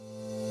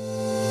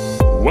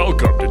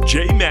Welcome to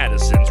Jay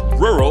Madison's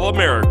Rural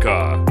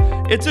America.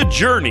 It's a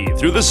journey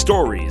through the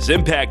stories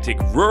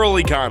impacting rural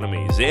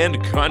economies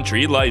and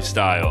country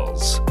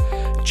lifestyles.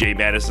 Jay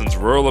Madison's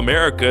Rural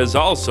America is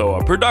also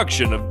a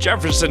production of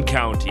Jefferson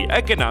County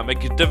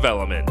Economic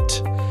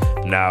Development.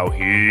 Now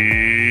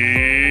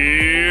here's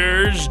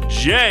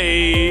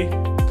Jay.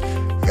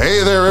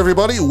 Hey there,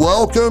 everybody.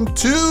 Welcome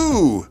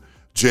to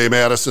Jay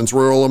Madison's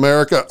Rural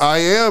America. I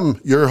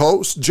am your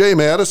host, Jay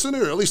Madison,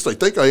 or at least I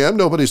think I am.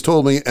 Nobody's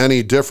told me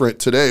any different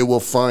today. We'll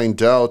find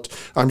out.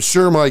 I'm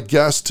sure my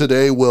guest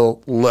today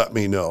will let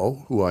me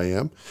know who I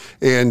am.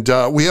 And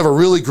we have a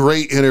really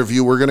great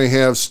interview. We're going to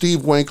have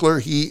Steve Winkler.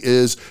 He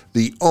is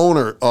the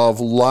owner of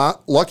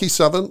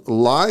Lucki7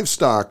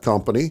 Livestock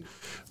Company.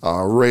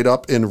 Right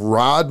up in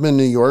Rodman,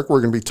 New York.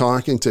 We're going to be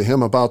talking to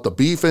him about the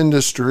beef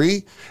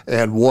industry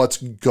and what's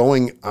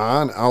going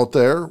on out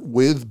there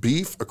with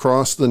beef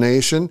across the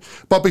nation.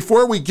 But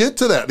before we get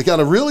to that, I got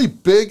a really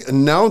big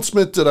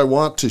announcement that I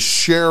want to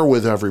share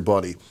with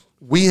everybody.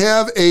 We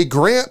have a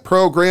grant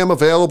program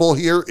available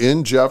here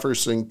in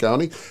Jefferson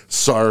County.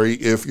 Sorry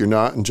if you're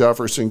not in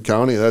Jefferson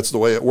County, that's the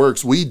way it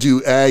works. We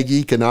do ag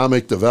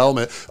economic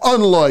development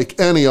unlike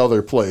any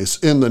other place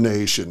in the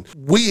nation.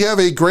 We have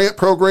a grant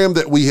program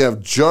that we have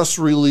just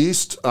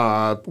released.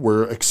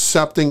 We're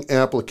accepting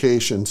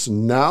applications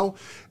now.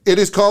 It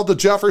is called the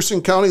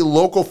Jefferson County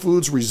Local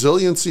Foods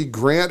Resiliency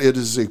Grant. It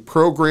is a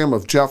program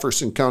of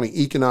Jefferson County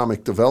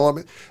Economic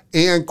Development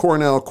and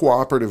Cornell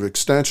Cooperative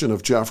Extension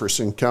of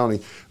Jefferson County,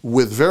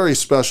 with very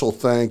special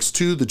thanks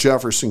to the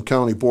Jefferson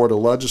County Board of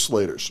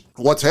Legislators.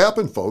 What's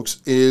happened,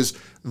 folks, is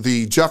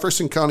the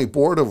Jefferson County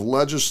Board of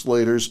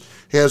Legislators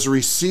has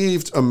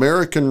received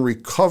American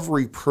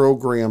Recovery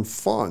Program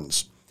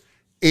funds.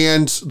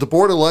 And the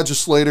Board of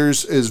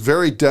Legislators is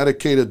very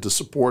dedicated to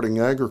supporting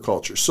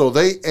agriculture. So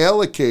they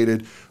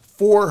allocated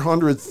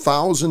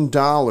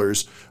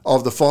 $400,000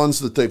 of the funds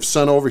that they've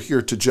sent over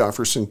here to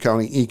Jefferson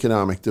County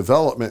Economic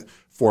Development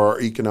for our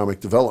economic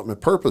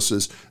development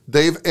purposes.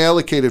 They've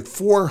allocated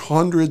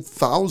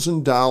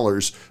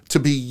 $400,000 to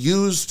be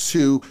used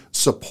to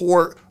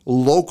support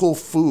local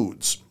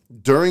foods.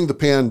 During the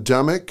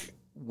pandemic,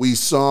 we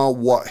saw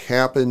what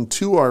happened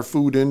to our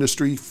food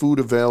industry, food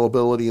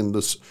availability in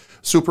the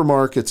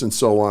supermarkets and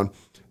so on.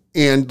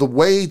 And the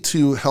way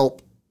to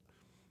help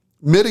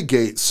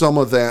mitigate some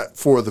of that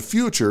for the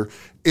future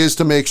is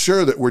to make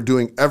sure that we're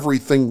doing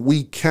everything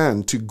we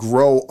can to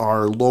grow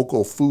our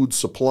local food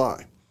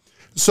supply.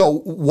 So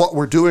what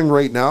we're doing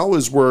right now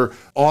is we're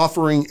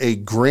offering a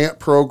grant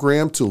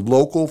program to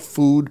local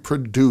food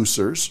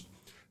producers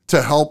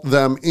to help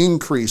them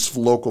increase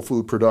local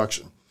food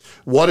production.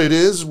 What it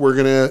is, we're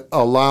going to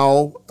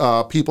allow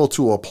people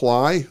to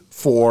apply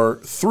for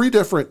three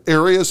different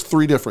areas,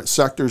 three different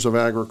sectors of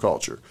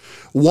agriculture.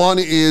 One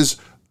is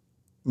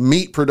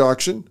meat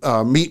production,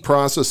 meat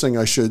processing,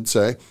 I should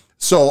say.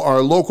 So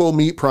our local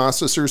meat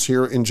processors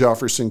here in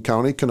Jefferson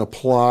County can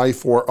apply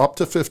for up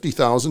to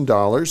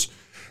 $50,000,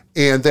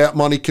 and that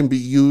money can be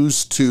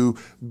used to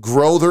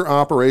grow their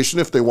operation.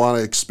 If they want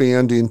to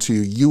expand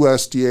into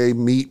USDA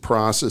meat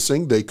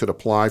processing, they could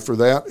apply for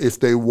that. If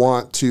they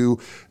want to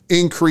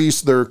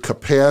increase their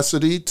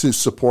capacity to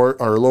support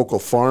our local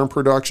farm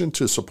production,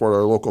 to support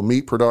our local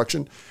meat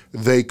production,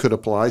 they could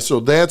apply.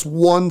 So that's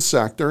one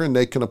sector, and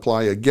they can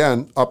apply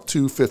again up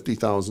to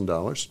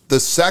 $50,000. The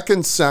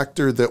second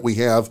sector that we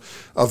have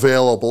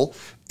available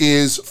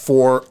is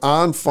for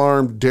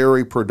on-farm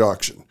dairy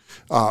production,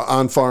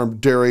 on-farm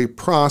dairy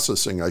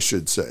processing, I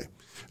should say.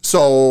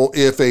 So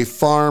if a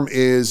farm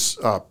is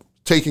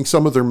taking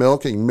some of their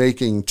milk and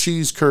making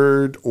cheese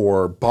curd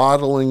or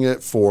bottling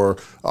it for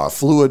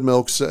fluid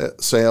milk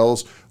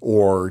sales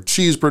or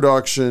cheese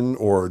production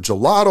or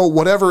gelato,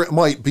 whatever it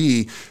might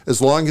be,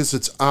 as long as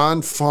it's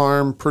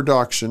on-farm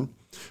production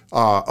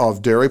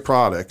of dairy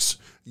products,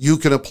 you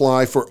can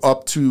apply for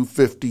up to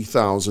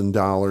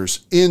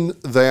 $50,000 in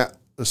that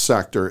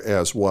sector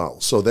as well.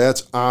 So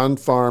that's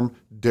on-farm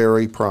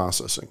dairy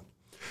processing.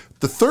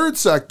 The third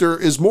sector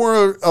is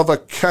more of a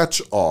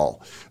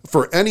catch-all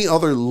for any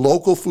other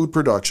local food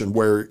production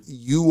where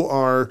you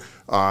are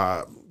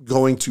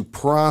going to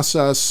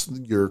process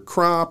your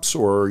crops,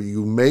 or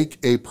you make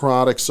a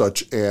product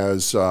such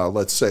as,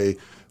 let's say,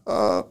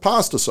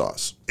 pasta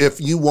sauce.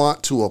 If you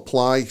want to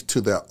apply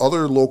to that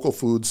other local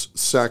foods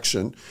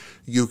section,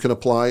 you can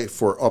apply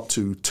for up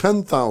to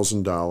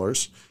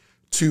 $10,000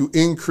 to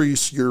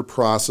increase your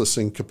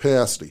processing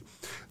capacity.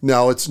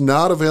 Now, it's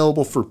not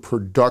available for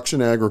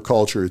production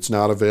agriculture. It's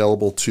not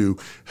available to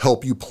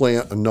help you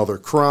plant another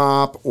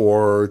crop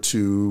or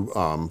to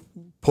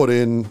put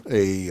in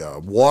a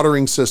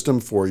watering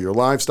system for your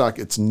livestock.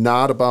 It's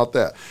not about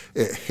that.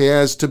 It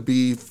has to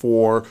be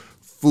for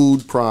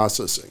food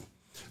processing.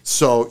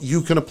 So you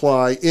can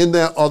apply in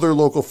that other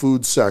local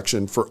food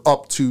section for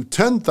up to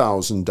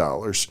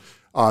 $10,000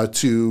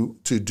 to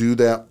do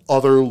that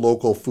other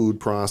local food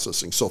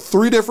processing. So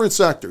three different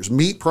sectors: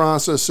 meat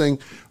processing,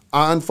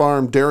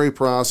 on-farm dairy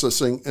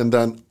processing, and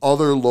then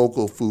other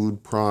local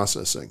food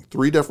processing.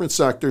 Three different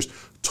sectors,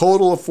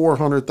 total of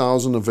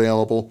 $400,000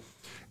 available.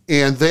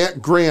 And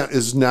that grant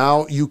is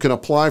now, you can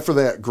apply for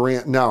that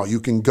grant now. You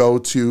can go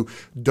to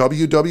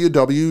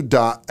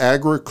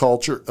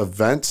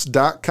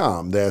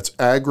www.agricultureevents.com. That's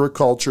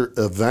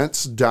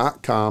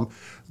agricultureevents.com.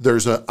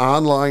 There's an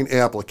online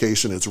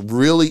application. It's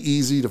really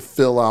easy to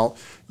fill out.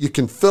 You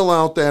can fill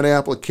out that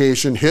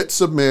application, hit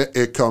submit.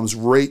 It comes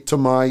right to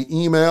my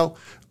email.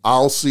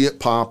 I'll see it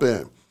pop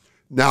in.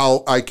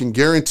 Now, I can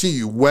guarantee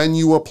you, when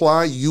you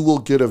apply, you will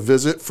get a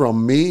visit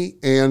from me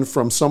and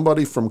from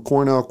somebody from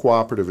Cornell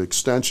Cooperative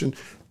Extension.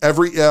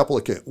 Every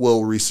applicant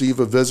will receive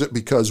a visit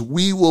because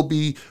we will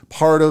be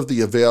part of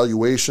the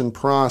evaluation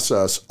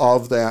process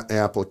of that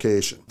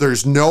application.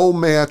 There's no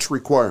match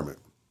requirement.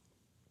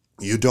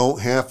 You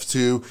don't have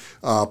to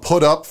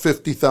put up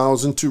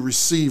 $50,000 to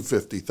receive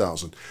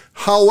 $50,000.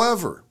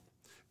 However,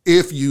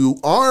 if you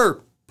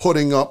are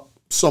putting up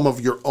some of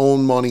your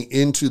own money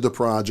into the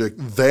project,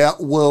 that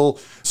will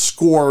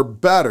score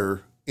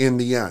better in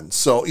the end.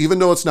 So even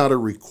though it's not a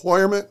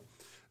requirement,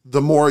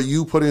 the more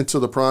you put into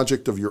the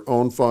project of your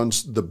own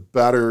funds, the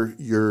better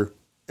your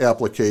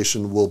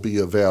application will be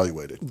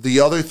evaluated. The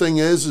other thing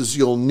is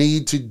you'll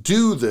need to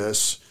do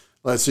this.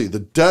 Let's see, the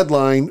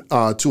deadline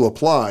to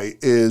apply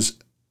is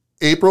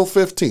April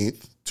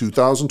 15th,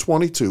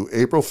 2022,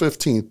 April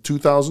 15th,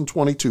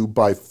 2022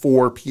 by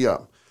 4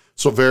 p.m.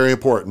 So very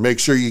important. Make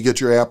sure you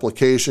get your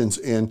applications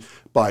in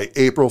by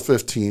April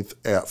 15th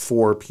at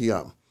 4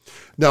 p.m.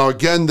 Now,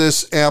 again,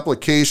 this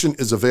application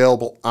is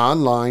available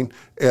online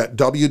at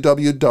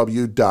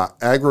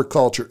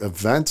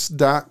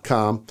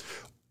www.agricultureevents.com.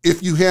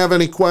 If you have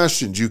any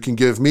questions, you can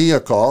give me a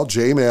call,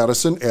 Jay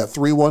Madison, at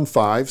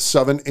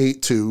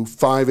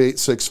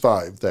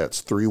 315-782-5865.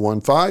 That's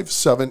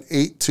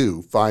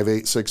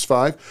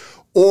 315-782-5865.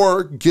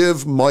 Or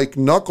give Mike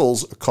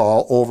Knuckles a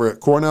call over at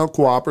Cornell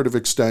Cooperative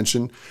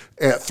Extension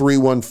at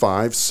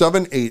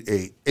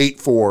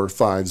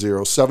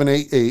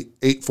 315-788-8450,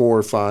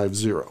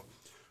 788-8450.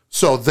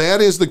 So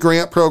that is the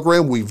grant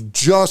program. We've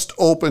just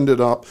opened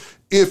it up.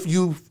 If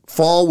you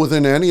fall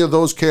within any of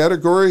those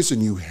categories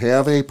and you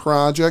have a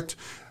project,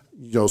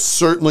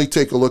 certainly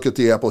take a look at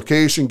the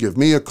application, give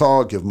me a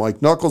call, give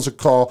Mike Knuckles a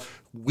call.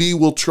 We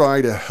will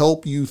try to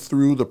help you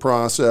through the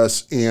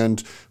process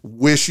and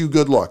wish you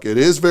good luck. It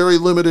is very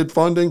limited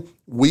funding.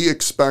 We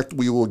expect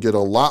we will get a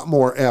lot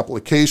more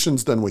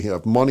applications than we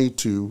have money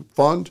to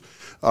fund.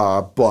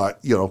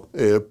 But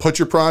put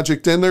your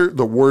project in there.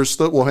 The worst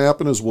that will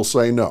happen is we'll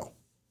say no.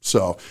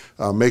 So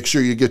make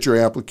sure you get your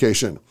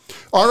application.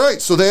 All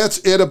right, so that's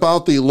it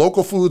about the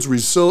Local Foods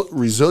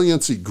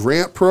Resiliency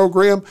Grant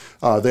Program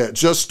that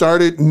just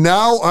started.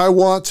 Now I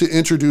want to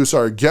introduce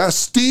our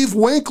guest, Steve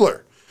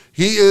Winkler.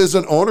 He is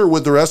an owner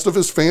with the rest of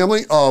his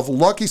family of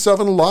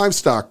Lucki7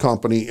 Livestock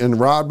Company in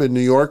Rodman,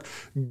 New York.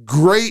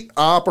 Great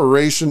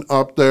operation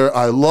up there.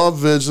 I love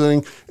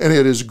visiting, and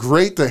it is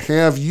great to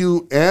have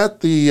you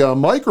at the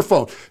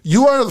microphone.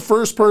 You are the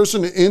first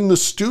person in the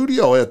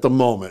studio at the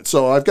moment.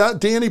 So I've got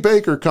Danny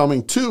Baker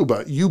coming too,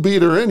 but you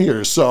beat her in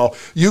here. So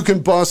you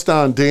can bust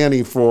on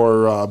Danny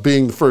for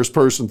being the first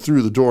person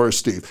through the door,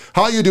 Steve.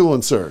 How you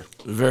doing, sir?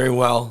 Very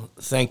well.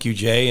 Thank you,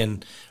 Jay,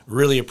 and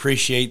really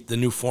appreciate the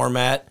new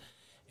format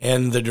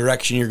and the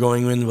direction you're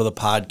going in with a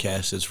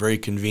podcast. It's very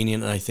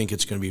convenient, and I think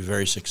it's going to be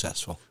very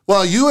successful.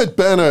 Well, you had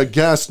been a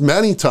guest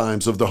many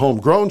times of the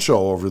Homegrown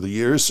Show over the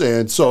years,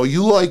 and so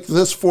you like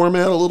this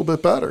format a little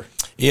bit better.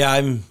 Yeah,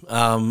 I'm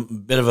a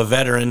bit of a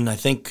veteran. I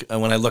think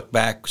when I look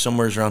back,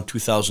 somewhere around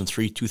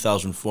 2003,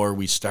 2004,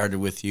 we started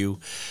with you.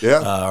 Yeah.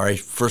 Or I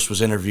first was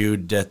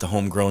interviewed at the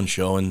Homegrown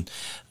Show, and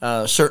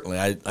certainly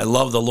I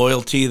love the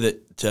loyalty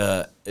that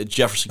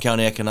Jefferson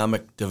County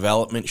Economic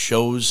Development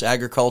shows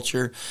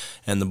agriculture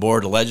and the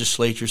Board of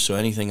Legislature, so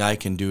anything I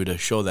can do to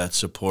show that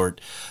support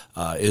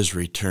is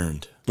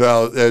returned.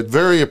 Well,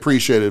 very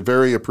appreciated,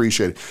 very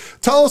appreciated.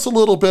 Tell us a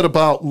little bit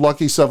about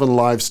Lucki7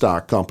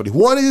 Livestock Company.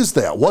 What is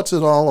that? What's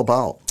it all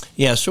about?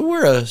 Yeah, so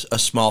we're a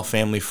small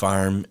family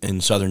farm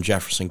in southern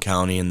Jefferson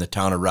County in the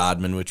town of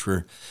Rodman, which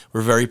we're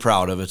very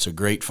proud of. It's a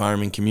great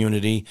farming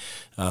community,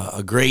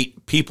 a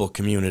great people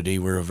community.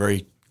 We're a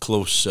very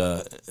close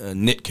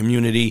knit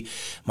community.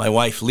 My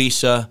wife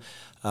Lisa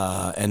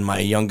and my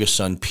youngest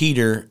son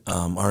Peter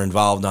are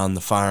involved on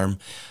the farm.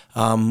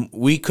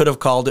 We could have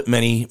called it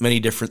many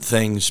different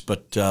things,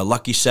 but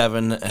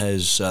Lucki7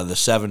 as the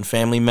 7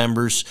 family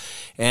members,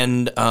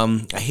 and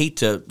I hate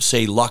to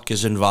say luck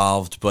is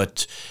involved,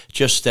 but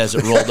just as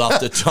it rolled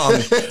off the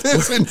tongue,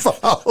 it's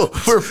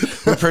involved.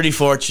 We're pretty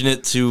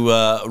fortunate to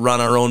run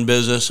our own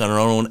business and our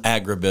own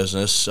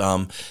agribusiness,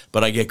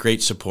 but I get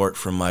great support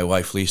from my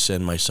wife Lisa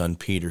and my son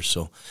Peter,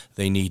 so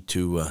they need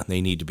to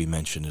be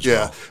mentioned as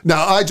well.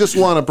 Now, I just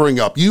want to bring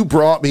up, you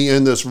brought me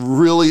in this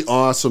really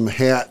awesome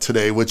hat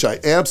today, which I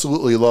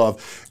absolutely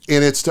love,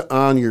 and it's to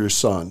honor your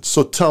son.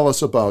 So tell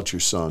us about your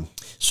son.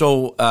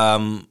 So,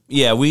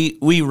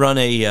 we run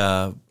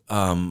a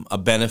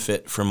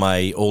benefit for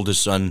my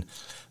oldest son,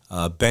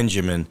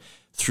 Benjamin,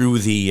 through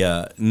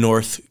the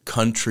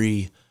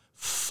Northern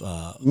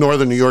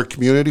New York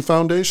Community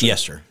Foundation?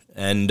 Yes, sir.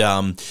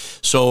 And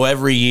so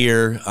every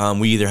year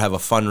we either have a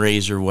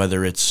fundraiser,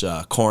 whether it's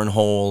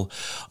cornhole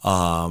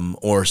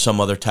or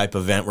some other type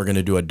of event. We're going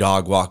to do a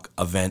dog walk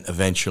event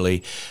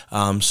eventually.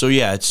 So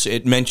yeah,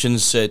 it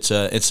mentions it's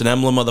an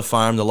emblem of the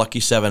farm, the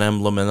Lucki7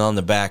 emblem, and on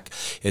the back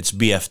it's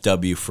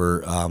BFW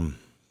for.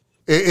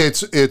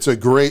 It's a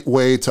great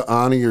way to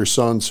honor your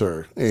son,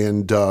 sir.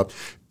 And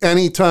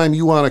anytime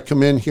you want to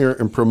come in here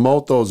and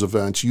promote those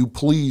events, you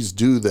please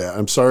do that.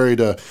 I'm sorry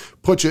to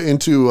put you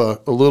into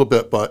a little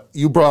bit, but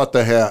you brought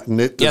the hat, and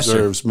it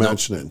deserves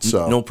mentioning.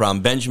 So no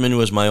problem. Benjamin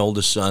was my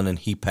oldest son, and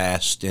he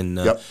passed in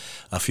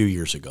a few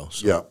years ago.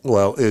 So. Yeah,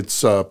 well,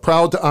 it's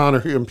proud to honor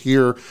him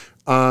here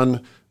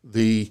on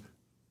the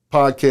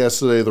podcast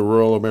today, the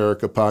Rural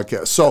America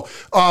podcast. So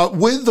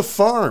with the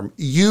farm,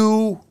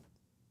 you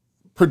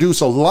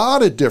produce a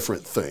lot of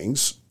different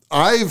things.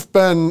 I've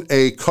been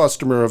a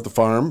customer of the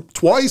farm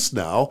twice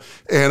now,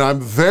 and I'm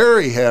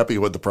very happy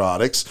with the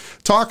products.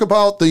 Talk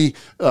about the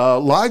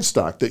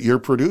livestock that you're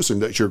producing,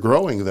 that you're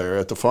growing there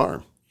at the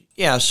farm.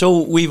 Yeah,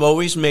 so we've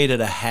always made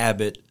it a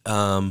habit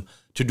to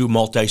do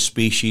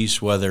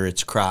multi-species, whether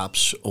it's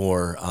crops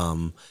or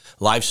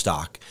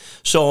livestock.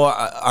 So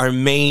our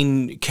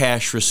main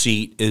cash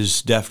receipt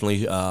is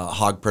definitely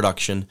hog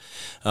production,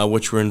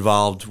 which we're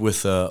involved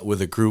with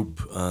a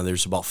group.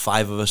 There's about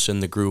 5 of us in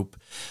the group.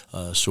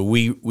 So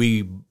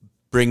we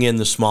bring in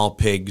the small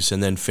pigs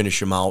and then finish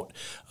them out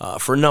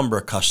for a number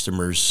of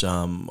customers,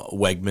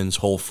 Wegmans,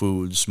 Whole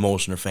Foods,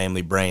 Mosner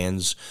Family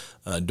Brands,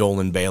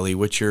 Dolan Bailey,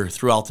 which are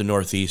throughout the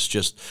Northeast,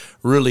 just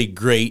really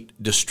great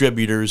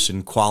distributors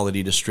and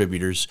quality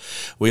distributors.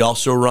 We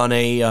also run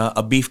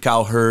a beef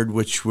cow herd,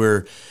 which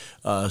we're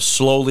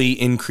slowly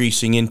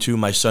increasing into.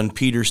 My son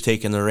Peter's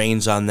taking the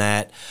reins on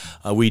that.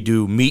 We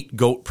do meat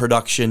goat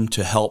production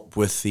to help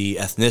with the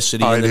ethnicity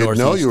in the Northeast. I didn't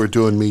know you were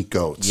doing meat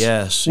goats.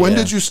 Yes. When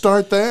did you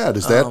start that?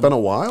 Has that been a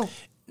while?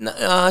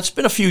 It's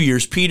been a few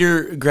years.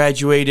 Peter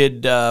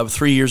graduated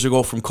 3 years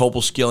ago from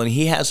Copelskill, and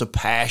he has a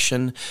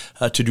passion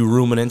to do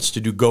ruminants,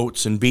 to do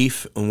goats and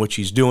beef, in which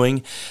he's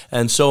doing.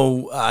 And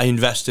so I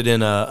invested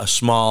in a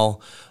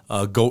small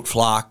goat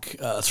flock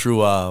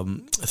through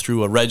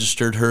a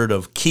registered herd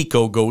of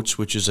Kiko goats,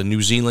 which is a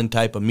New Zealand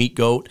type of meat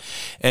goat.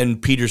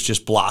 And Peter's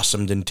just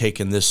blossomed and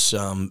taken this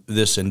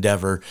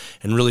endeavor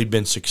and really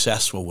been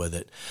successful with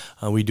it.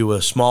 We do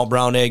a small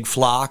brown egg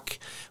flock.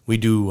 We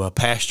do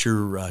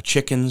pasture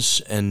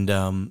chickens,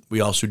 and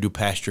we also do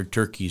pastured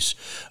turkeys,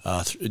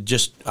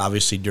 just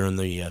obviously during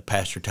the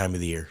pasture time of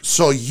the year.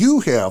 So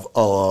you have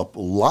a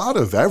lot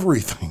of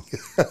everything.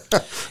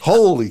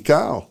 Holy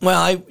cow.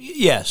 Well,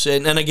 yes,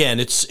 and again,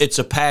 it's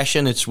a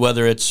passion. It's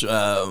whether it's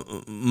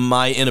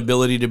my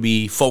inability to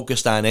be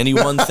focused on any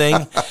one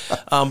thing,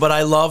 but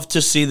I love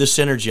to see the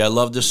synergy. I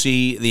love to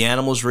see the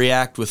animals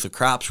react with the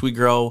crops we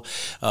grow.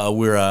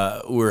 We're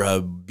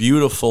a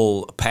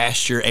beautiful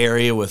pasture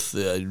area with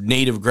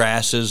native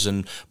grasses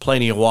and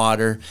plenty of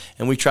water,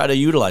 and we try to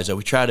utilize that.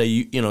 We try to,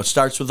 it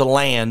starts with the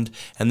land,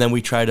 and then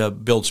we try to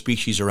build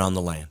species around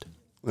the land.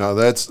 No,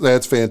 that's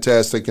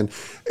fantastic. And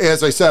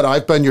as I said,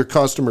 I've been your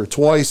customer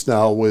twice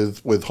now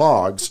with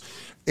hogs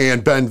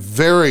and been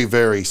very,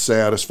 very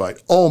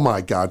satisfied. Oh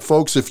my God,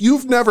 folks, if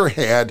you've never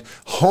had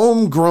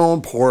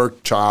homegrown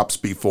pork chops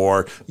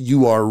before,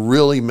 you are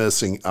really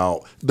missing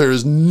out.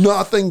 There's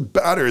nothing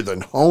better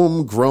than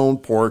homegrown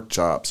pork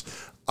chops.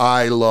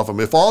 I love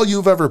them. If all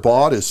you've ever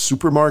bought is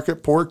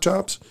supermarket pork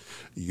chops,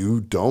 you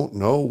don't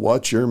know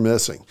what you're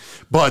missing.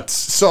 But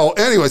so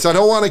anyways, I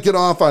don't want to get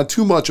off on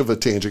too much of a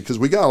tangent because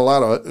we got a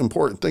lot of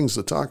important things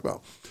to talk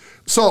about.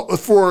 So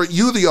for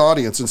you, the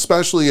audience, and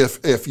especially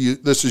if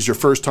this is your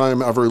first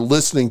time ever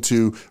listening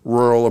to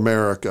Rural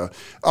America,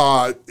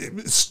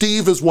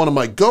 Steve is one of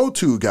my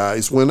go-to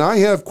guys when I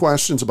have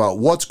questions about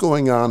what's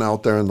going on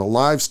out there in the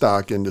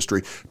livestock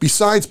industry.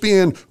 Besides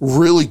being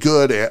really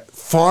good at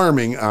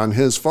farming on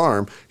his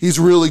farm, he's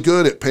really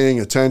good at paying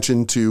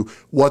attention to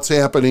what's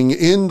happening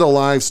in the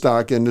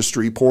livestock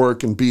industry,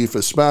 pork and beef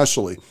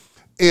especially.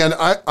 And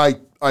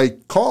I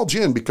called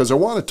you in because I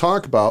want to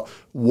talk about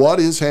what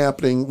is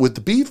happening with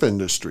the beef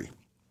industry.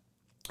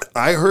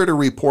 I heard a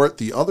report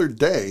the other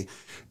day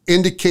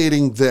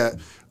indicating that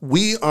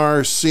we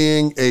are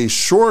seeing a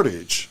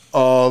shortage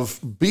of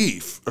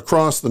beef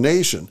across the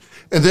nation,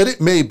 and that it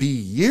may be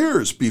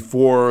years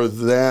before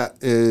that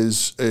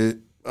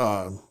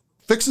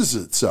fixes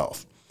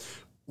itself.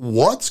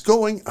 What's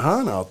going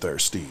on out there,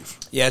 Steve?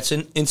 Yeah, it's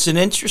an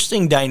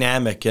interesting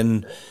dynamic,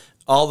 and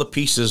all the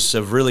pieces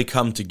have really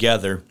come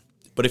together.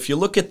 But if you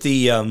look at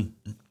the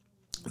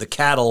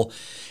cattle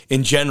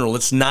in general,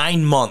 it's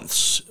 9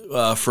 months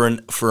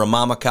for a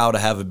mama cow to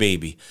have a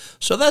baby.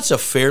 So that's a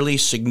fairly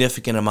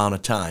significant amount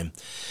of time.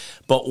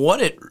 But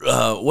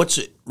what's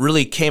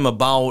really came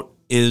about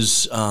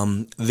is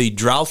the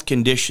drought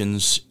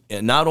conditions,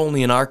 not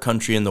only in our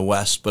country in the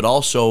West, but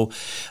also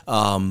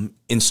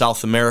in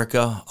South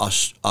America,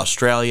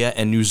 Australia,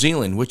 and New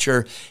Zealand, which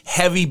are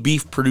heavy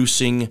beef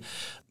producing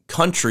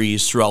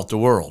countries throughout the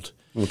world.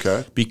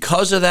 Okay.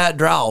 Because of that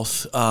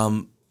drought,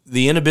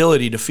 the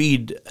inability to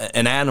feed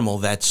an animal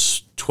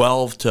that's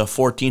 12 to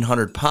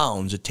 1,400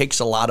 pounds. It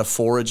takes a lot of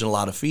forage and a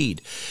lot of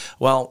feed.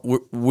 Well,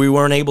 we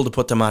weren't able to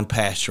put them on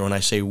pasture. When I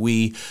say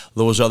we,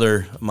 those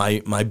other,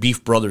 my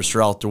beef brothers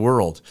throughout the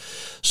world.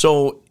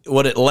 So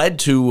what it led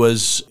to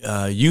was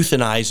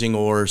euthanizing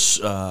or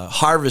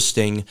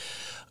harvesting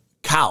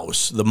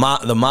cows, the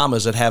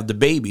mamas that have the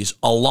babies,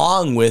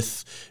 along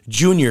with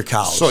junior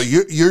cows. So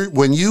you're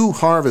when you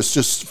harvest,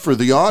 just for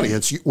the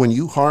audience, when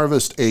you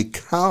harvest a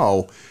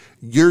cow,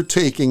 you're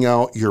taking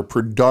out your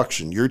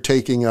production. You're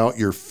taking out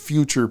your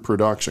future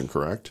production,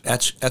 correct?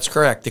 That's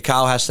correct. The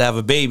cow has to have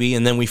a baby,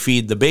 and then we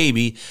feed the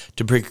baby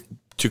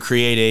to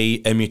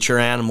create a mature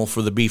animal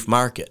for the beef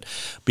market.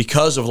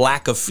 Because of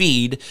lack of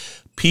feed,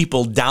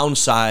 people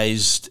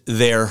downsized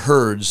their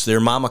herds, their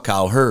mama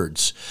cow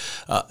herds.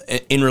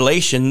 In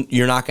relation,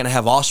 you're not going to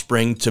have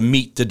offspring to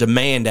meet the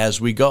demand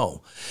as we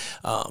go.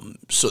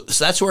 So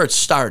that's where it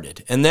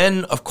started. And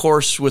then, of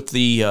course, with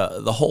the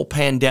whole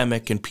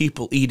pandemic and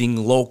people eating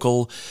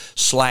local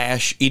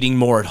 / eating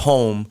more at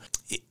home,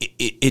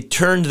 it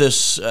turned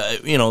this,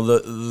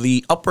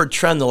 the upward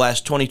trend the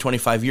last 20,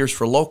 25 years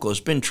for local has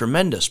been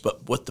tremendous.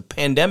 But what the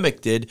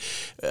pandemic did,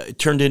 it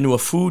turned into a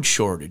food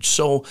shortage.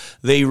 So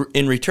they,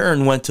 in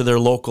return, went to their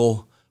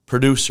local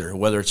producer,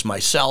 whether it's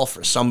myself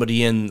or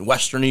somebody in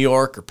Western New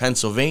York or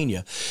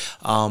Pennsylvania.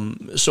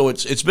 So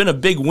it's been a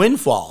big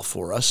windfall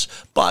for us,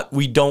 but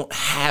we don't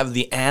have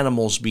the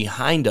animals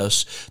behind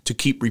us to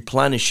keep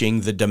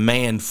replenishing the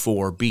demand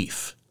for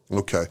beef.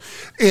 Okay.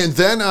 And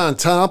then on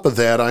top of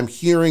that, I'm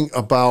hearing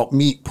about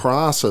meat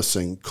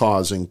processing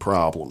causing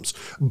problems,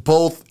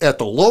 both at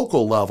the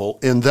local level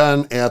and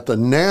then at the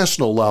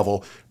national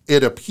level.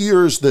 It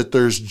appears that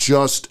there's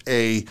just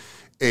a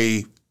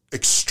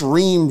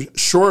extreme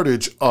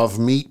shortage of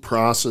meat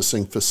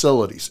processing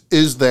facilities.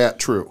 Is that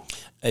true?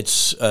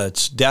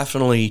 It's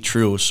definitely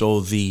true. So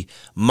the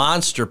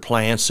monster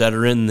plants that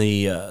are in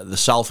the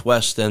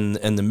Southwest and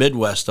the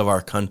Midwest of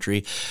our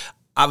country,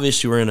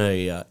 obviously we're in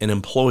an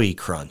employee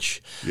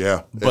crunch.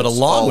 Yeah, but it's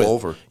along all with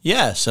over.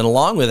 Yes, and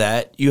along with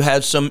that, you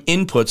had some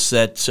inputs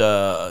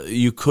that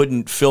you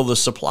couldn't fill the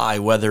supply,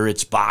 whether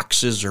it's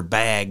boxes or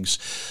bags.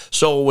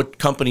 So what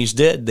companies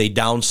did, they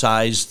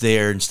downsized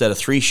instead of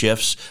 3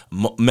 shifts,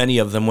 many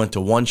of them went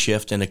to 1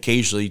 shift and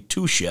occasionally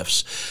 2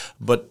 shifts.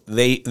 But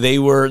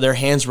their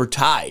hands were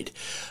tied.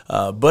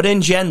 But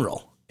in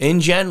general,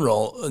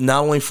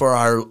 not only for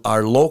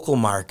our local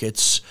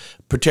markets,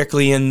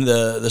 particularly in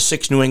the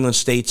 6 New England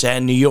states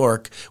and New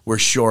York, we're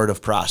short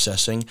of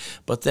processing.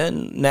 But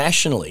then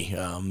nationally,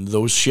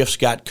 those shifts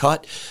got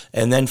cut,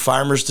 and then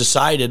farmers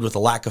decided with a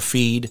lack of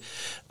feed,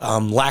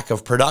 lack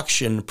of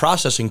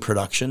processing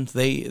production,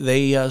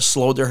 they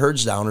slowed their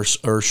herds down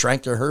or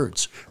shrank their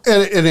herds.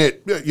 And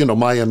it,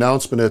 my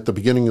announcement at the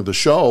beginning of the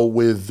show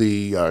with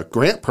the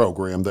grant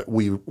program that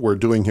we were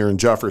doing here in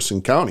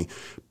Jefferson County,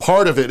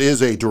 part of it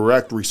is a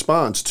direct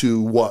response to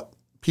what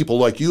people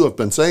like you have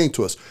been saying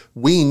to us.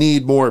 We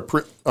need more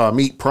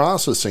meat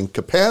processing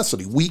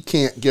capacity. We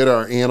can't get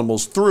our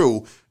animals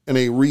through in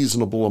a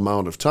reasonable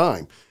amount of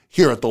time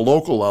here at the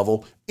local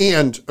level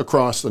and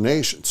across the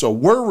nation. So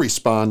we're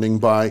responding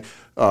by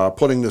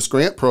putting this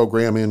grant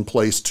program in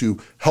place to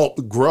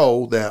help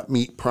grow that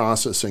meat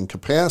processing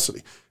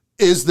capacity.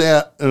 Is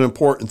that an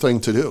important thing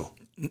to do?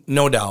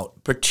 No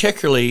doubt.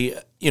 Particularly,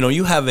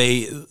 you have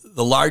the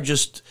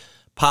largest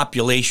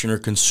population or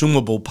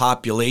consumable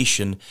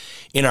population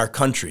in our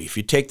country. If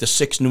you take the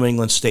 6 New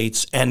England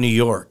states and New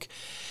York,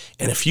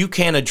 and if you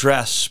can't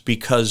address,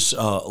 because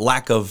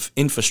lack of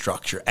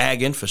infrastructure,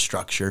 ag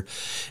infrastructure,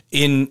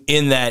 in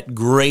that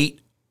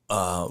great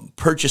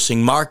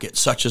purchasing market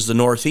such as the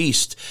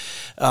Northeast,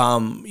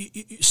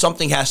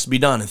 something has to be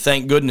done. And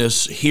thank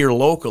goodness here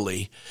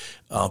locally,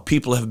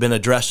 people have been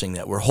addressing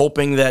that. We're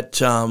hoping that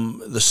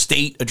the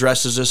state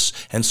addresses this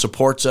and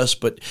supports us.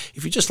 But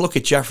if you just look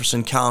at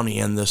Jefferson County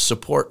and the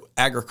support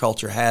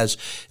agriculture has,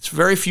 it's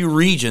very few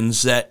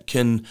regions that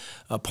can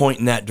point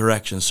in that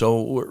direction.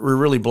 So we're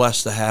really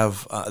blessed to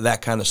have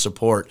that kind of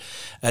support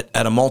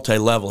at a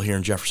multi-level here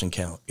in Jefferson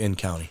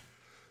County.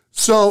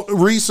 So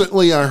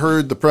recently I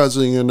heard the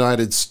President of the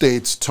United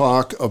States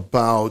talk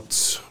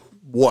about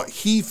what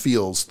he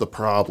feels the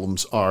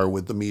problems are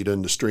with the meat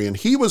industry. And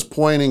he was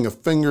pointing a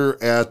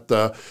finger at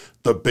the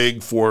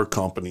big 4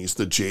 companies,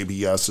 the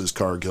JBS's,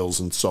 Cargills,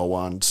 and so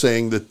on,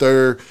 saying that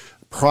they're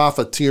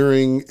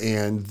profiteering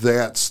and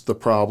that's the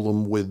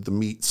problem with the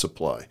meat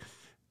supply.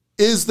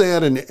 Is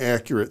that an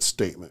accurate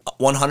statement?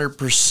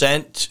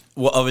 100%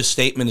 of his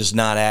statement is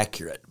not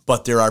accurate,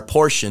 but there are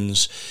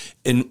portions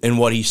in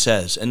what he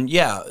says. And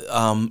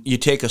you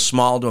take a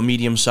small to a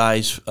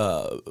medium-sized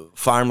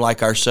farm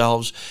like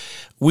ourselves,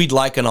 we'd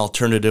like an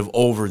alternative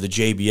over the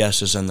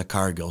JBS's and the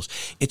Cargills.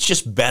 It's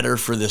just better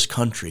for this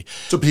country.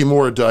 To be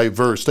more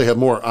diverse, they have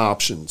more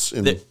options.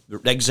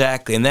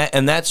 Exactly, and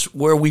that's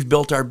where we've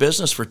built our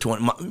business for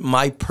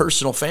my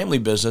personal family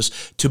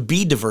business, to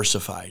be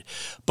diversified.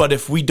 But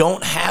if we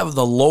don't have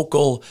the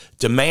local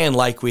demand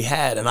like we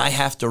had, and I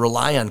have to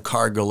rely on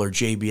Cargill or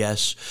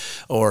JBS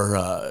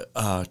or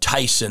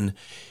Tyson,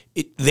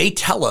 they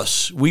tell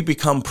us we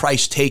become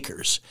price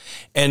takers.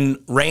 And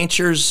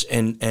ranchers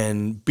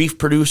and beef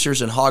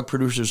producers and hog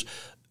producers,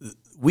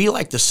 we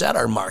like to set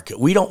our market.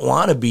 We don't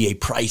want to be a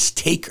price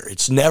taker.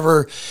 It's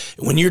never,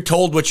 when you're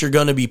told what you're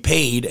going to be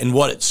paid and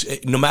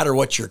no matter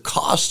what your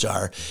costs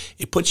are,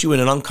 it puts you in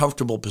an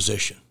uncomfortable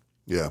position.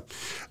 Yeah.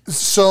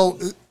 So,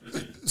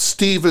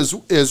 Steve,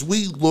 as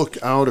we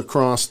look out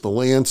across the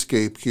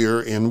landscape here,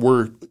 and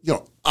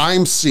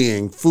I'm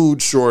seeing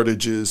food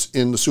shortages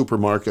in the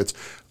supermarkets,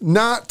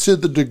 not to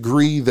the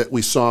degree that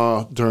we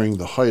saw during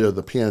the height of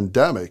the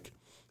pandemic,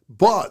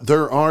 but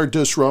there are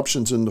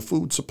disruptions in the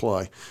food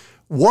supply.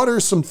 What are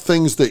some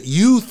things that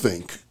you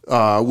think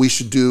we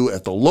should do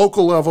at the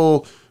local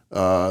level,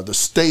 the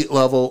state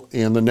level,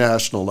 and the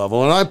national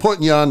level? And I'm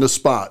putting you on the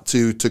spot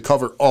to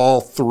cover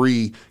all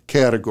three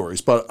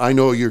categories, but I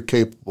know you're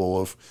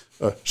capable of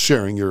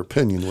sharing your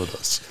opinion with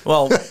us.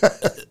 Well,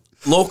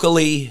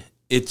 locally,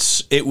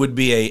 it would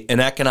be an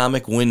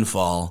economic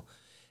windfall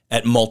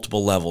at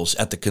multiple levels,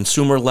 at the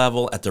consumer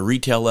level, at the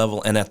retail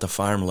level, and at the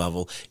farm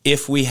level,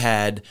 if we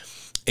had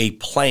a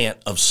plant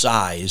of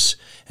size.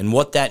 And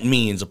what that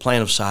means, a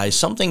plant of size,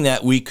 something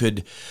that we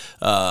could,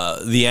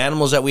 the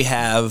animals that we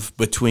have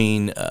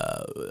between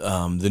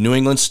the New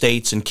England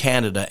states and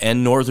Canada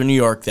and northern New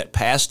York that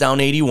pass down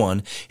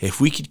 81,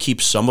 if we could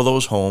keep some of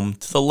those home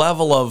to the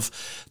level of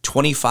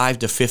 25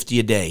 to 50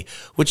 a day,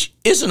 which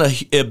isn't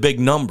a big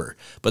number,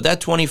 but that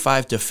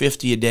 25 to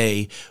 50 a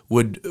day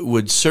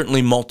would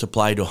certainly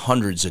multiply to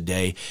hundreds a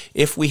day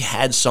if we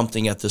had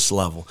something at this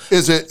level.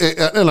 Is it,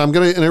 and I'm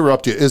going to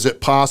interrupt you, is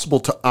it possible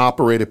to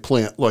operate a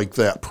plant like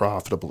that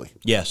profitably?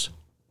 Yes.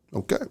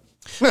 Okay.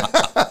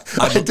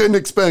 I didn't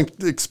expect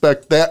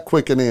that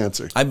quick an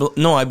answer.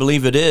 No, I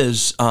believe it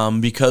is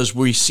because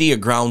we see a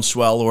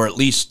groundswell, or at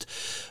least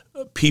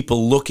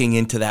people looking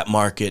into that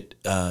market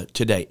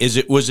today.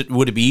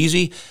 Would it be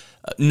easy?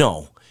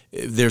 No.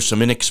 There's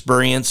some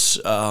inexperience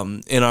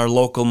in our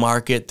local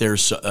market.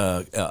 There's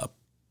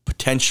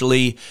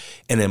potentially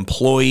an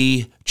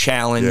employee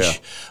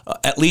challenge,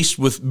 at least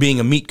with being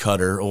a meat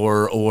cutter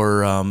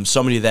or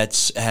somebody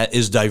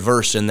is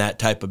diverse in that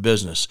type of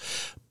business.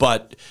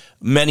 But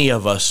many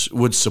of us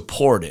would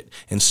support it.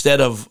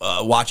 Instead of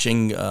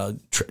watching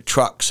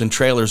trucks and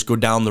trailers go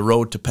down the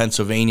road to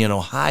Pennsylvania and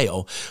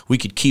Ohio, we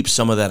could keep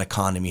some of that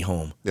economy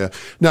home. Yeah.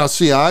 Now,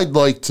 see, I'd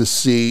like to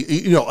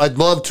see, I'd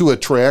love to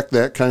attract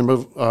that kind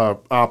of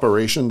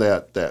operation,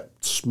 that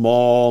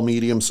small,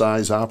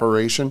 medium-sized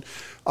operation.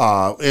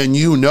 And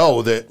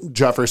that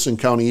Jefferson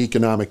County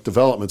Economic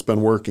Development's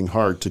been working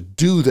hard to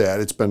do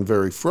that. It's been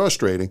very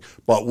frustrating,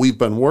 but we've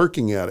been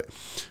working at it.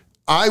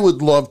 I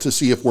would love to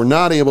see, if we're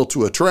not able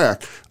to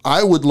attract,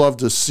 I would love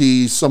to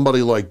see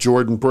somebody like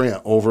Jordan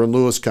Brandt over in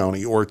Lewis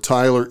County, or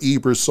Tyler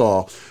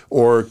Ebersol,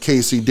 or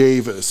Casey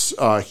Davis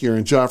here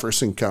in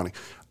Jefferson County.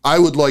 I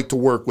would like to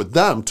work with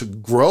them to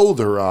grow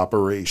their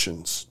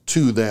operations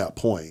to that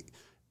point.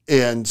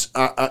 And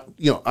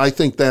I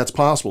think that's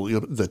possible.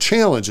 The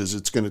challenge is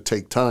it's going to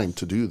take time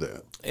to do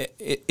that.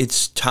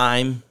 It's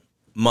time,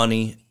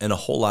 money, and a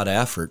whole lot of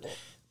effort.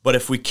 But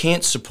if we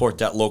can't support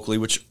that locally,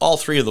 which all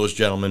three of those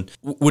gentlemen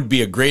would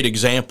be a great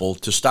example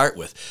to start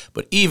with,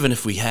 but even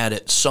if we had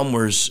it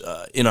somewhere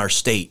in our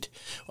state,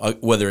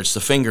 whether it's the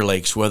Finger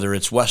Lakes, whether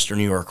it's Western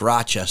New York,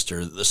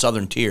 Rochester, the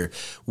Southern Tier,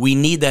 we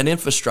need that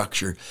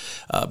infrastructure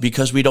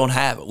because we don't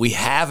have it. We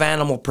have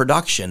animal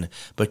production,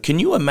 but can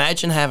you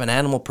imagine having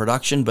animal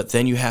production, but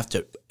then you have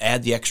to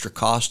add the extra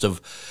cost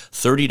of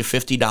 $30 to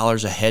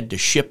 $50 a head to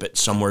ship it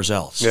somewhere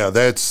else? Yeah,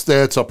 that's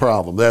a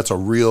problem. That's a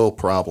real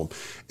problem.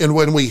 And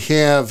when we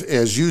have,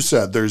 as you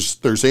said,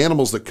 there's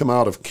animals that come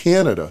out of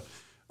Canada,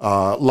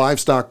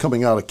 livestock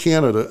coming out of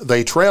Canada,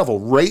 they travel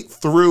right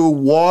through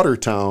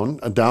Watertown,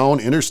 down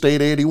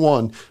Interstate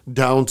 81,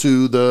 down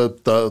to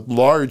the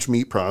large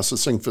meat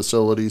processing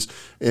facilities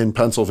in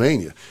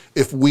Pennsylvania.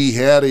 If we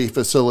had a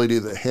facility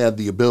that had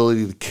the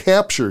ability to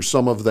capture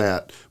some of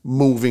that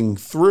moving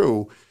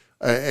through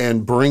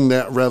and bring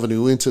that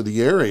revenue into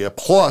the area,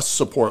 plus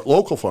support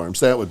local farms,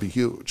 that would be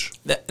huge.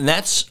 And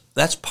that's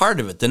part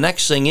of it. The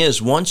next thing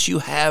is, once you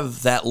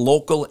have that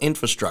local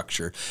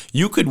infrastructure,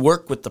 you could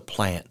work with the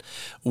plant,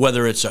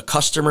 whether it's a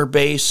customer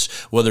base,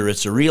 whether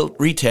it's a real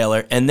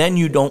retailer, and then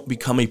you don't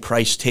become a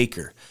price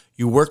taker.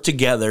 You work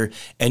together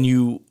and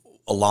you,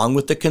 along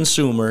with the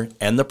consumer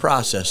and the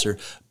processor,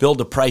 build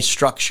a price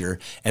structure,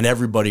 and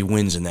everybody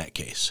wins in that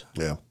case.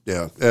 Yeah.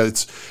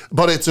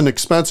 But it's an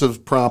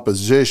expensive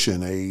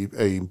proposition.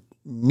 A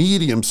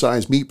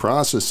medium-sized meat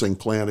processing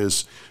plant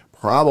is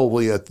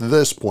probably, at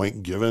this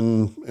point,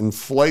 given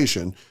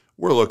inflation,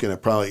 we're looking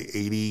at probably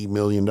 $80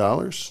 million.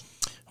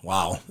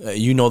 Wow.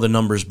 You know the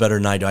numbers better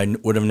than I do. I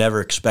would have never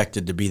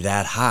expected to be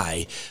that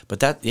high, but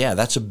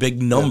that's a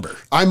big number. Yeah.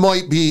 I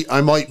might be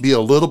a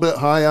little bit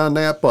high on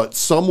that, but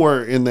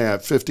somewhere in that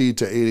 $50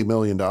 to $80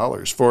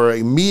 million for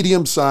a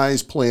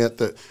medium-sized plant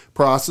that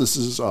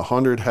processes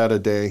 100 head a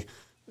day.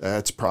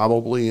 That's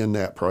probably in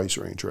that price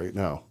range right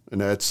now.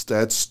 And that's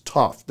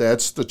tough.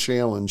 That's the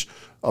challenge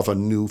of a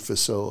new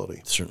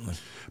facility. Certainly.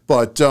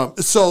 But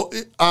so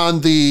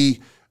on the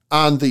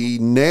on the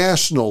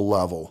national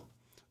level,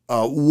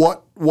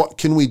 what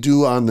can we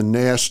do on the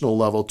national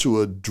level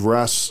to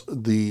address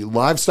the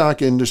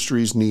livestock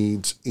industry's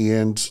needs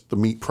and the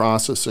meat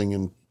processing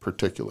in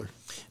particular?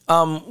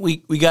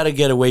 We got to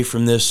get away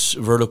from this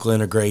vertical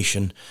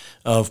integration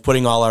of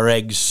putting all our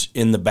eggs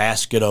in the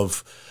basket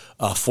of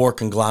four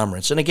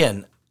conglomerates. And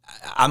again,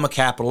 I'm a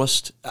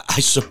capitalist.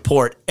 I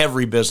support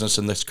every business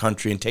in this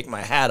country and take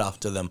my hat off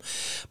to them.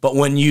 But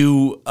when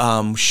you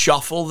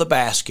shuffle the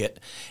basket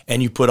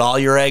and you put all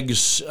your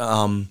eggs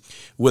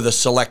with a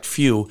select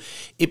few,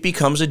 it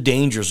becomes a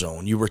danger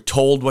zone. You were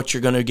told what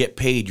you're going to get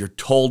paid. You're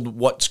told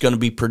what's going to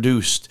be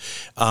produced.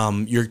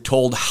 You're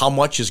told how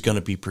much is going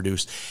to be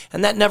produced.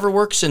 And that never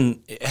works,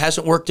 and it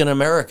hasn't worked in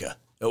America.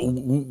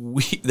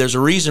 There's a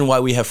reason why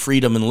we have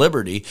freedom and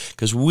liberty,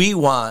 because we,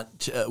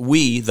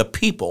 the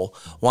people,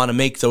 want to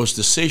make those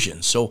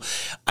decisions. So,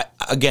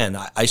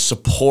 I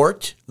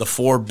support the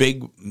four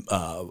big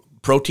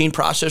protein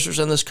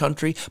processors in this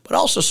country, but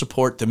also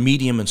support the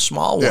medium and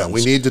small ones. Yeah,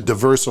 we need to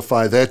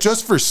diversify that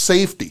just for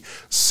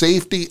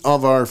safety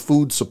of our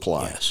food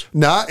supply. Yes.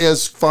 Not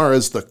as far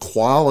as the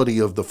quality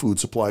of the food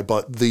supply,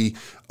 but the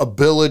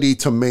ability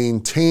to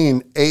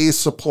maintain a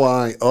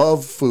supply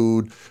of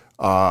food.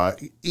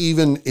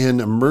 Even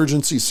in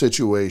emergency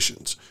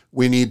situations,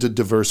 we need to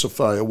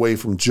diversify away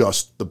from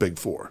just the big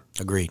four.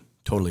 Agreed.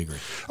 Totally agree.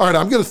 All right,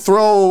 I'm going to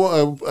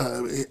throw,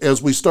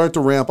 as we start to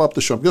ramp up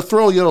the show, I'm going to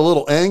throw you a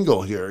little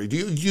angle here. Do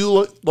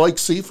you like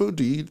seafood?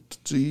 Do you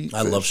eat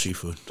I fish? love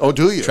seafood. Oh,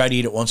 do you? Try to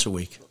eat it once a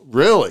week.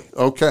 Really?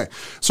 Okay.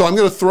 So I'm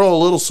going to throw a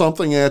little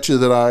something at you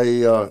that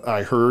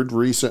I heard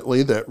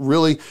recently that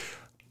really,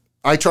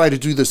 I try to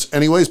do this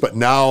anyways, but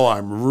now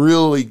I'm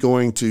really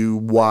going to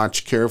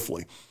watch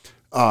carefully.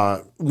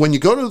 When you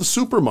go to the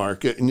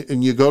supermarket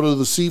and you go to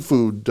the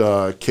seafood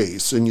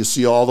case and you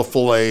see all the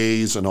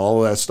fillets and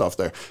all of that stuff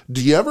there, do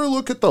you ever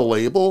look at the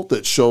label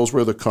that shows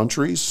where the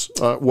countries,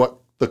 what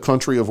the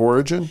country of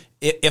origin?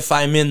 If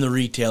I'm in the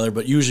retailer,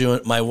 but usually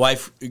when my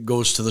wife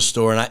goes to the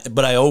store,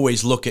 but I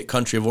always look at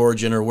country of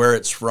origin or where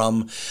it's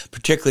from.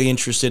 Particularly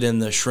interested in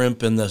the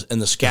shrimp and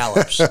the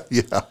scallops.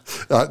 Yeah,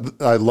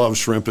 I love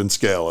shrimp and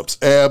scallops.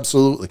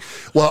 Absolutely.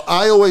 Well,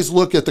 I always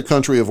look at the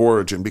country of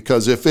origin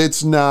because if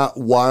it's not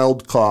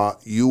wild caught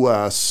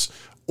U.S.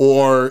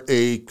 or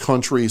a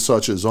country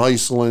such as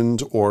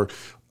Iceland or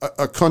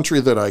a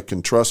country that I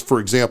can trust, for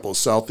example,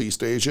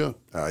 Southeast Asia,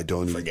 I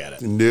don't forget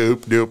it.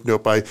 Nope.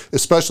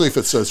 Especially if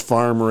it says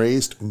farm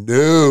raised,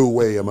 no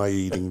way am I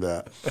eating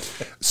that.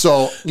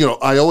 So,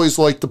 I always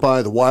like to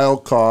buy the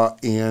wild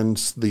caught and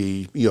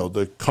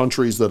the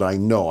countries that I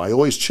know. I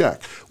always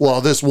check.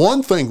 Well, this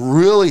one thing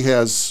really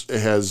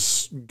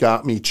has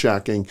got me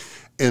checking,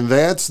 and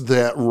that's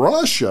that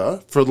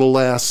Russia, for the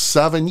last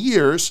 7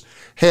 years,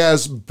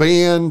 has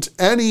banned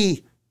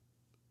any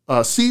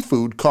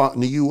seafood caught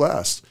in the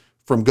U.S.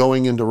 from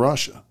going into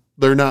Russia.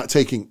 They're not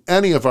taking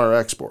any of our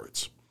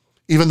exports,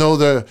 even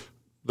though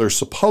they're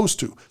supposed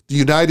to. The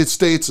United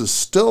States is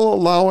still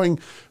allowing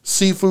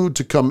seafood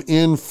to come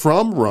in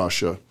from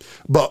Russia,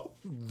 but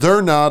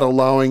they're not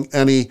allowing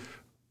any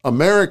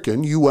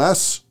American,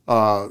 U.S.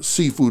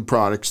 Seafood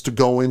products to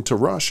go into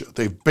Russia.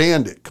 They've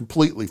banned it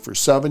completely for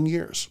 7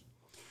 years.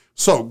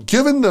 So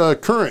given the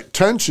current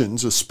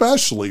tensions,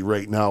 especially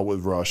right now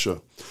with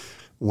Russia,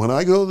 when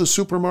I go to the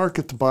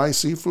supermarket to buy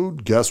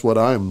seafood, guess what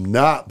I'm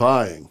not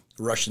buying?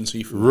 Russian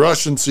seafood.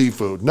 Russian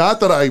seafood.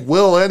 Not that I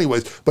will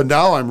anyways, but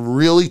now I'm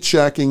really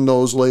checking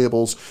those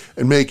labels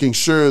and making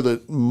sure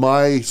that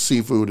my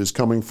seafood is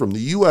coming from the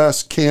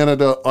U.S.,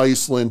 Canada,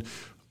 Iceland,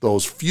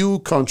 those few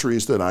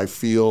countries that I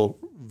feel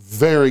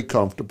very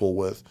comfortable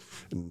with.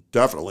 And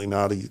definitely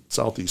not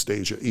Southeast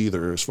Asia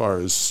either as far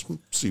as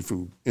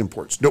seafood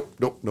imports. Nope.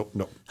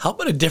 How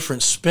about a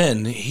different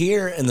spin?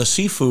 Here in the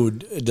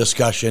seafood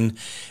discussion,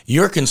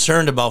 you're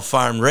concerned about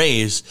farm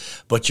raised,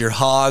 but your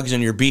hogs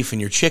and your beef and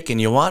your chicken,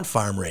 you want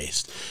farm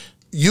raised.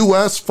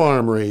 U.S.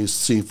 farm raised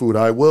seafood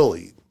I will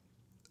eat.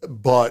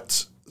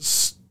 But,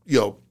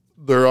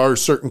 there are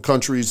certain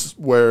countries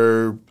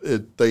where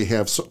they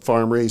have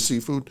farm raised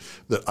seafood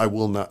that I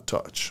will not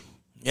touch.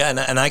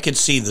 Yeah, and I could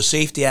see the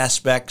safety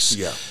aspects,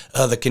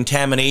 the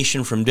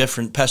contamination from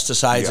different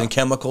pesticides and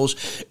chemicals.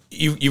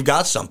 You've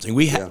got something.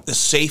 We have the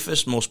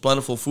safest, most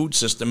plentiful food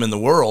system in the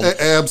world.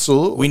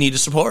 Absolutely. We need to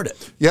support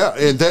it. Yeah,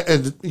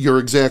 and you're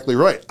exactly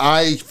right.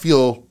 I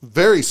feel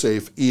very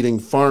safe eating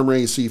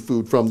farm-raised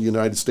seafood from the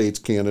United States,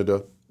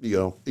 Canada,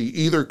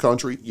 either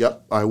country.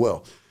 Yep, I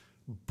will.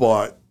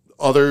 But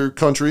other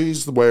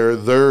countries where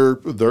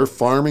their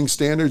farming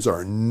standards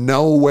are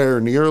nowhere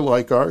near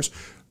like ours,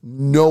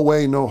 no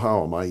way, no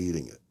how am I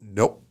eating it.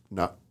 Nope,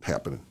 not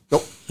happening.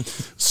 Nope.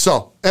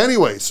 So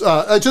anyways,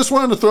 I just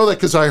wanted to throw that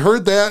because I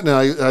heard that and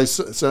I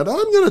said,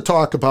 I'm going to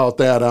talk about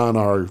that on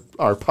our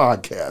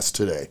podcast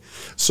today.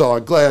 So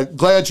I'm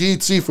glad you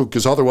eat seafood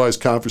because otherwise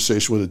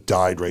conversation would have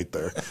died right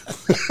there.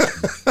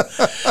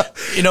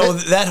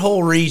 That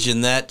whole region,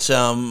 that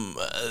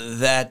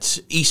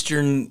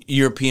Eastern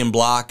European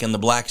bloc and the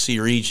Black Sea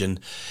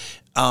region,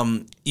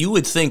 You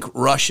would think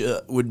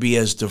Russia would be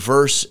as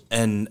diverse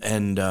and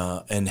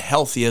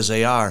healthy as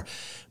they are,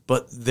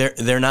 but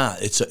they're not.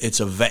 It's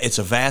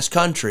a vast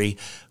country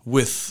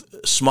with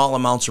small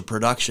amounts of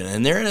production,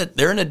 and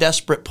they're in a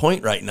desperate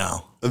point right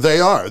now. They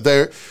are.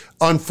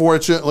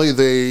 Unfortunately,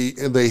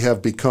 they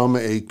have become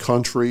a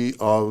country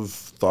of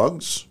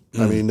thugs.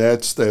 I mean,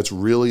 that's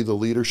really the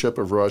leadership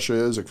of Russia,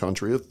 is a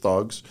country of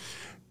thugs,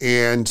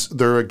 and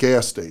they're a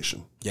gas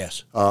station.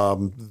 Yes.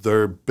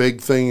 Their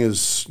big thing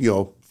is,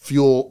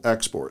 fuel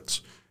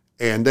exports,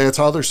 and that's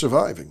how they're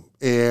surviving.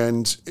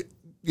 And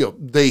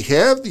they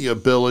have the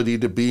ability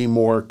to be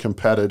more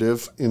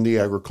competitive in the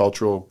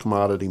agricultural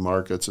commodity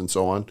markets and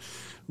so on,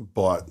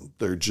 but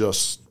they're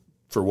just,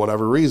 for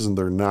whatever reason,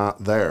 they're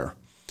not there.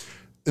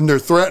 And they're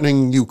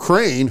threatening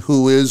Ukraine,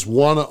 who is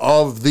one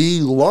of the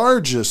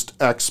largest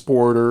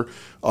exporter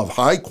of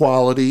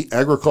high-quality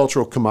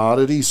agricultural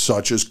commodities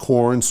such as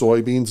corn,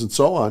 soybeans, and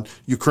so on.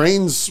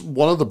 Ukraine's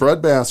one of the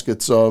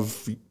breadbaskets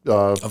of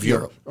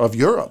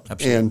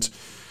Europe. And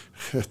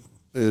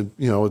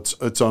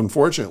it's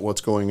unfortunate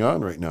what's going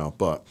on right now,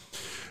 but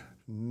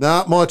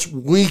not much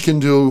we can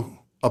do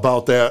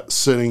about that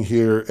sitting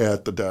here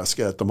at the desk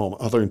at the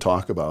moment, other than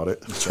talk about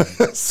it. That's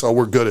right. So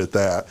we're good at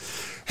that.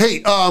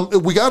 Hey,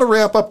 we got to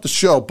wrap up the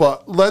show,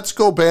 but let's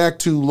go back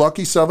to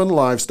Lucki7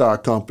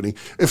 Livestock Company.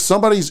 If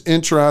somebody's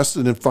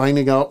interested in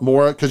finding out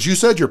more, because you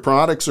said your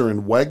products are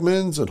in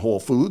Wegmans and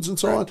Whole Foods and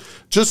so on,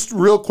 just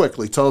real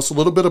quickly, tell us a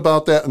little bit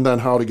about that and then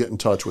how to get in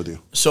touch with you.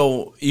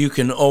 So you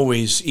can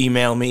always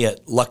email me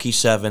at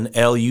Lucki7,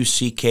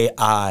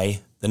 Lucki,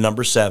 the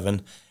number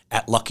 7,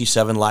 at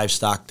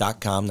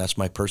Lucki7Livestock.com. That's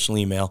my personal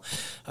email.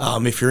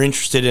 If you're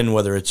interested in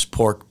whether it's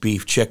pork,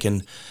 beef,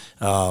 chicken,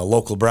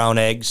 local brown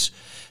eggs,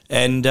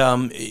 and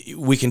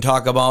we can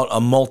talk about a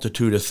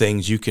multitude of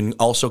things. You can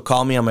also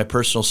call me on my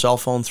personal cell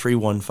phone,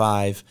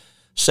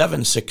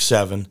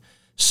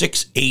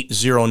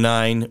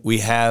 315-767-6809. We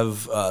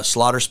have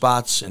slaughter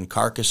spots and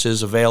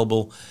carcasses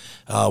available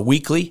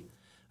weekly.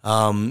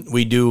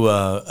 We do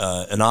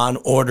an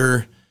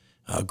on-order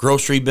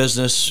grocery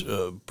business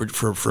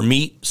for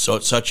meat,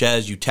 such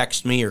as you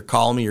text me or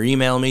call me or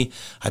email me.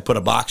 I put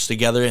a box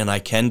together and I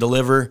can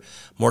deliver.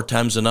 More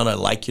times than not, I'd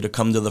like you to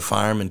come to the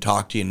farm and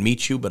talk to you and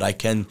meet you, but I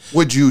can.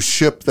 Would you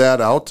ship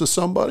that out to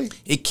somebody?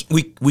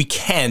 We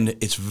can.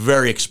 It's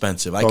very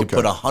expensive. I could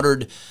put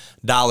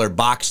 $100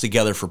 box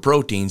together for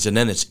proteins, and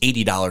then it's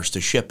 $80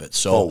 to ship it.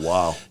 So,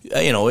 wow.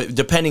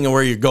 Depending on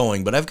where you're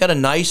going. But I've got a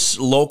nice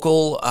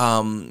local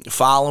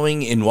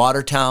following in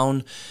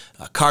Watertown,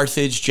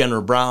 Carthage,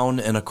 General Brown,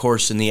 and of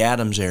course in the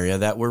Adams area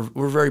that we're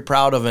very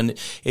proud of, and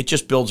it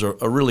just builds a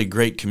really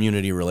great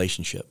community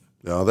relationship.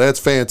 No, that's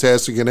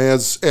fantastic. And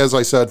as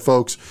I said,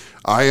 folks,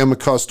 I am a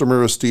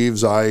customer of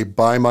Steve's. I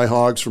buy my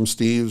hogs from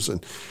Steve,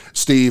 and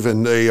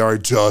they are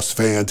just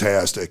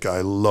fantastic.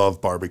 I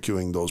love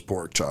barbecuing those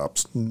pork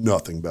chops.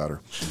 Nothing better.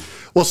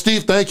 Well,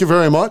 Steve, thank you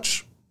very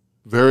much.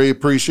 Very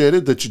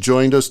appreciated that you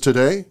joined us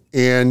today.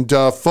 And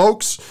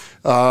folks,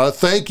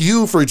 thank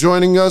you for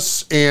joining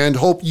us, and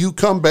hope you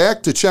come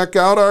back to check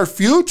out our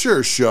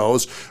future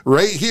shows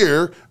right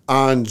here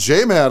on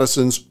J.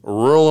 Madison's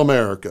Rural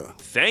America.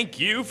 Thank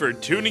you for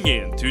tuning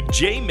in to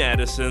J.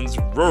 Madison's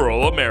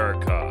Rural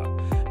America.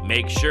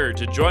 Make sure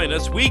to join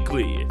us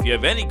weekly. If you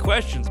have any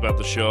questions about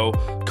the show,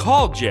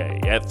 call Jay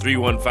at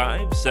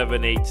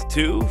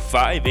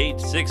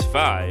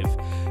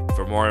 315-782-5865.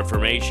 For more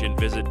information,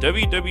 visit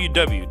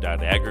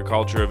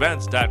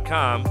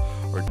www.agricultureevents.com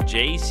or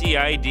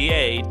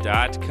jcida.com.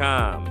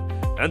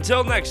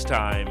 Until next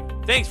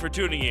time, thanks for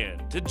tuning in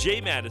to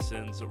J.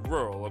 Madison's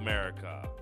Rural America.